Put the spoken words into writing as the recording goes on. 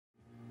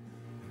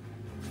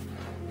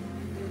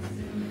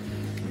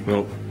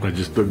Well, I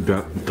just dug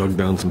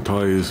down some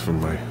tires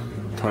from my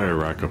tire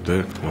rack up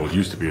there. Well, it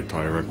used to be a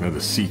tire rack, now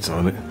there's seats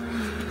on it.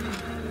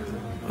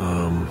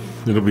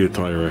 It'll be a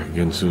tire rack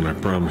again soon, I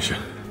promise you.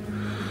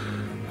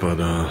 But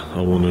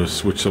I want to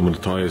switch some of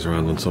the tires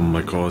around on some of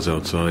my cars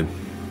outside.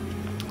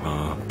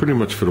 Pretty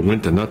much for the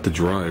winter, not to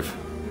drive.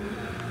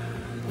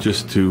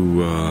 Just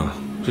to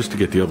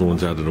get the other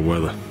ones out of the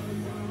weather.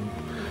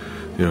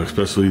 You know,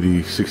 especially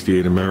the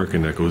 68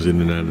 American that goes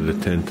in and out of the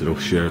tent. It'll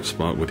share its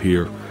spot with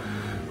here.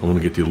 I want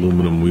to get the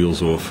aluminum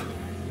wheels off.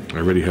 I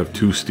already have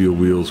 2 steel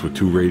wheels with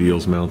 2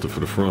 radials mounted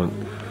for the front.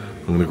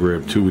 I'm going to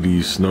grab 2 of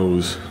these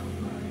snows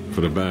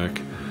for the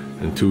back,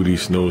 and 2 of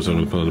these snows I'm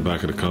going to put on the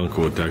back of the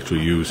Concorde to actually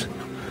use.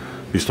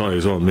 These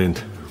tires are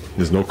mint.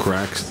 There's no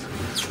cracks.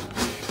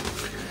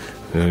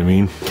 You know what I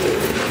mean?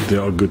 They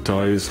are good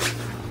tires.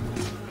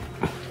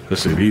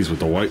 Especially these with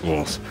the white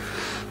walls.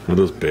 What are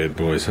those bad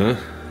boys, huh?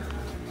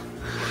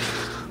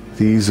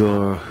 These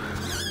are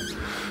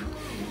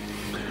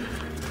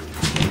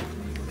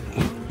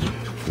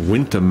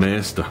Winter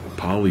Master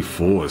Poly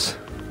 4s.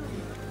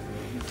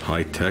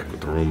 High tech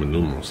with the Roman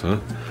numerals, huh?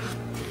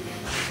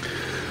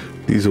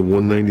 These are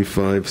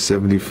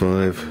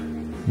 195/75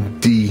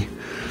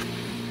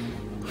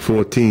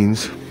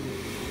 D14s.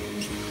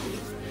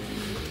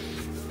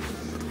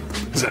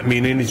 Does that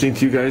mean anything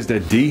to you guys,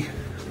 that D?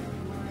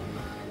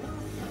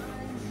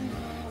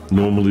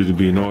 Normally there'd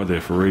be an R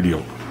there for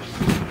radio.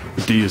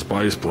 D is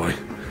bias ply.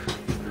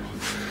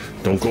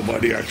 Don't go by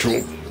the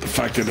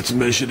fact that it's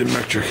measured in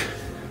metric.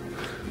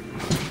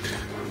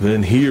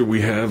 Then here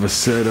we have a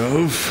set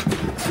of,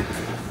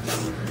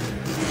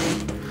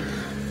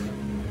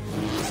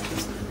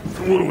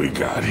 what do we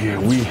got here?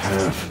 We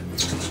have,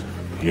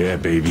 yeah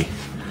baby,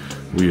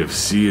 we have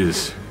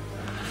Sears.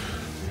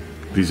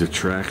 These are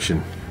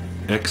Traction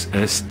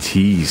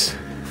XSTs.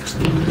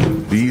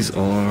 These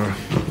are,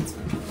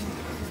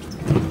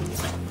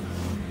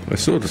 I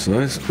saw this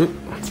nice. Oop.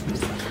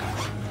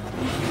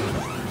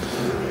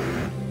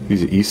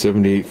 These are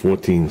E78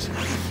 14s.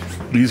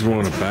 These were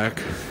on the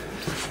back.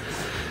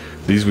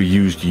 These were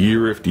used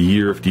year after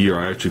year after year.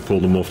 I actually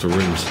pulled them off the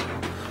rims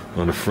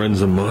on a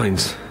friend's of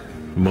mine's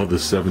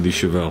mother's 70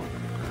 Chevelle.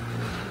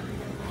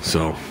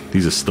 So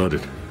these are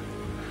studded.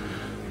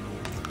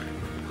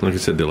 Like I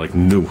said, they're like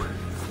new.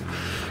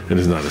 And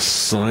there's not a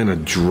sign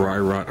of dry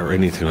rot or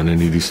anything on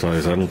any of these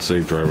tires. I don't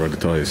save dry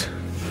rotted tires.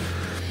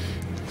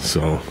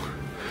 So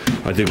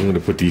I think I'm going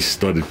to put these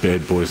studded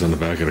bad boys on the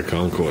back of the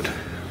Concorde.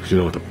 You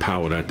know, with the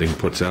power that thing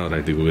puts out,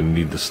 I think we're going to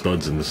need the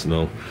studs in the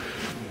snow.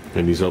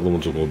 And these other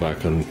ones will go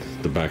back on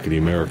the back of the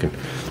American.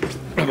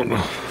 I don't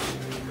know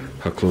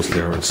how close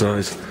they are in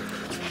size.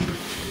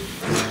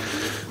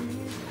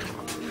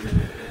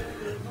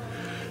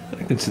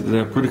 I consider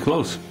that pretty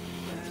close.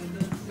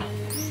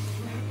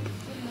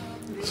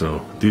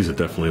 So these are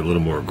definitely a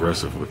little more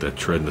aggressive with that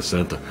tread in the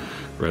center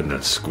rather than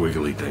that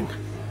squiggly thing.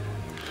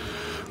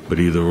 But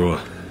either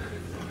or,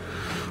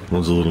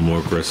 one's a little more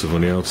aggressive on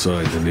the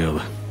outside than the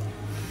other.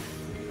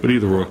 But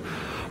either or,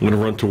 I'm going to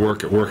run to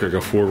work. At work I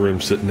got 4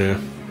 rims sitting there.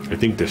 I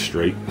think they're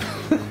straight.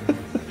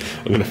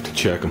 I'm going to have to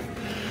check them.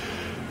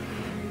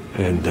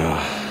 And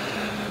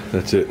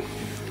that's it.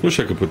 Wish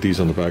I could put these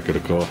on the back of the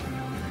car.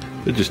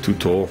 They're just too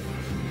tall.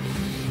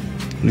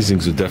 These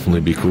things would definitely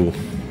be cool.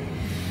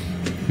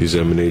 These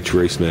M&H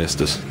Race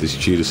Masters. These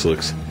Cheetah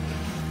Slicks.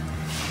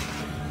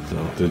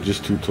 So they're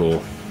just too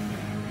tall.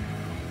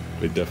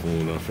 They definitely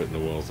will not fit in the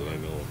wells that I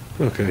know of.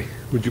 Okay,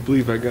 would you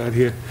believe I got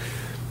here?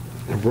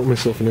 I brought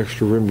myself an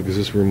extra rim because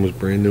this rim was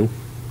brand new.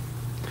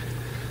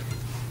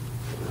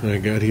 And I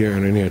got here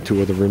and I only had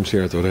 2 other rims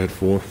here. I thought I had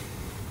 4.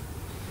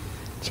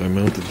 So I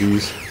mounted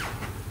these.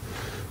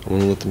 I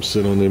want to let them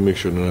sit on there, make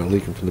sure they're not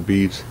leaking from the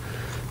beads.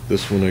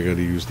 This one I got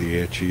to use the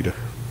Air Cheetah.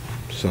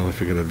 So I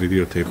figured I'd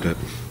videotape that.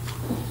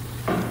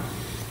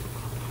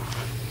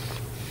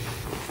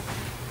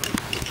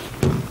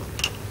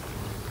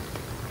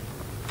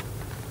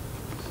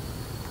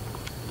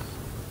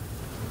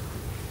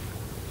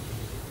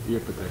 Ear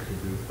protection,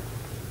 dude.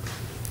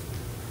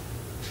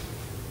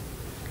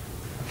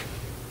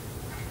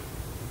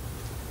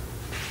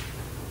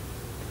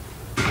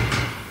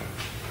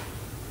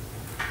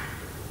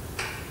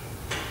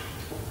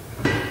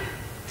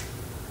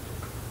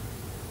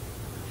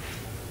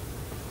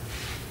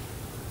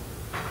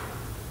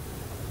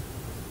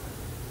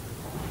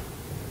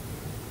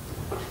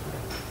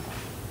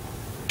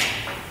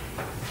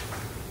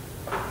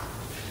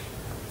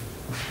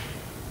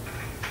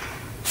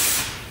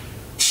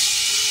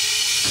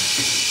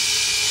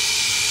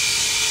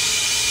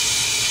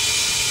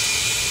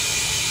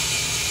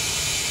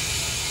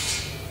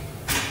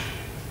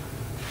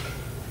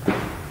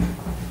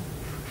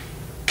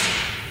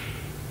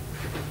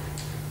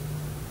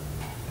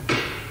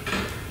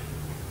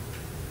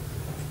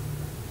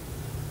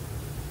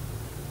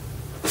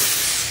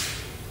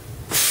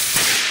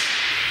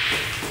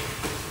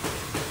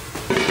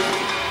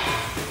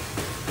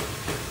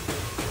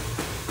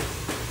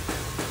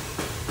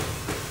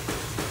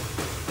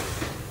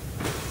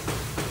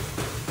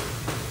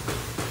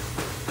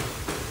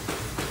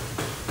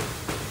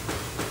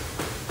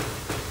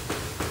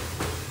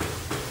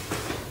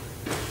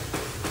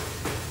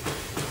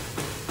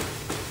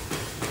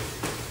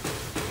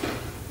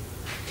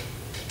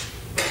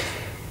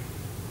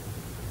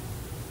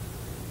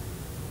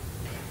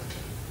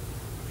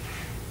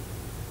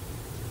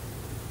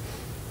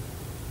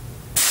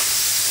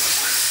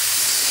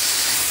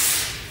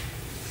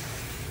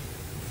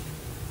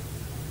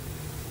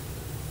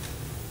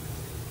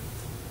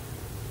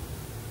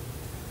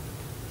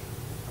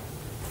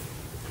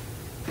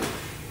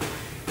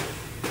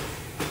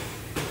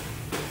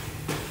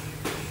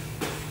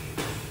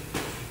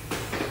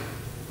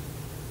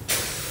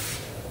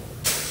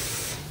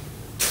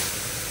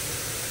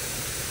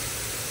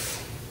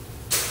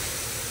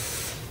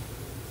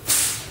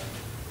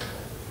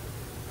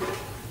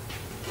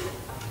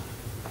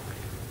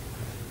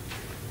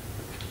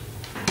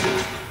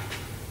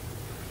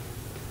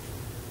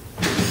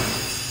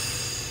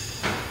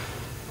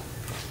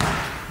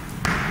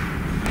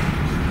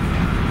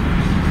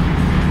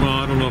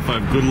 if I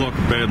have good luck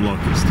or bad luck.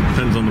 It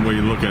depends on the way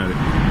you look at it.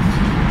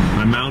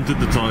 I mounted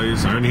the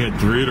tires. I only had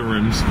 3 of the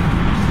rims.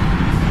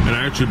 And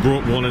I actually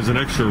brought one as an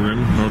extra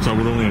rim, or else I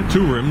would only have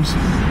 2 rims.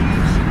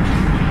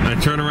 I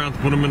turned around to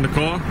put them in the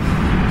car,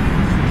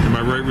 and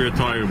my right rear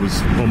tire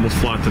was almost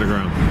flat to the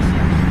ground.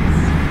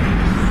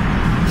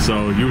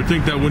 So you would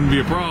think that wouldn't be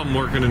a problem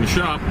working in the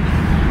shop.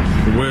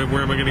 Where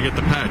am I going to get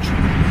the patch?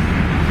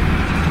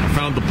 I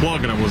found the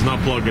plug, and I was not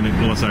plugging it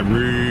unless I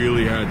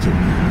really had to.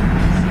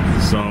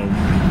 So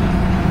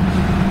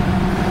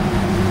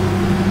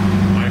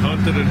I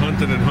hunted and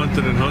hunted and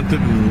hunted and hunted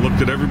and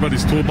looked at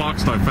everybody's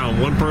toolbox till I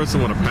found one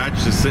person with a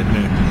patch just sitting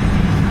there.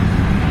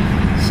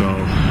 So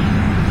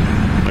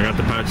I got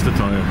to patch the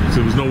tire. So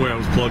there was no way I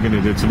was plugging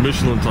it. It's a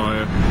Michelin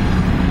tire.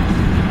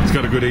 It's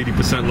got a good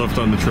 80% left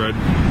on the tread.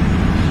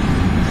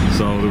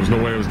 So there was no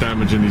way I was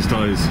damaging these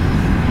tires.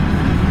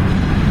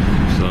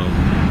 So,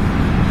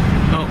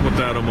 with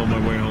that, I'm on my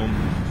way home.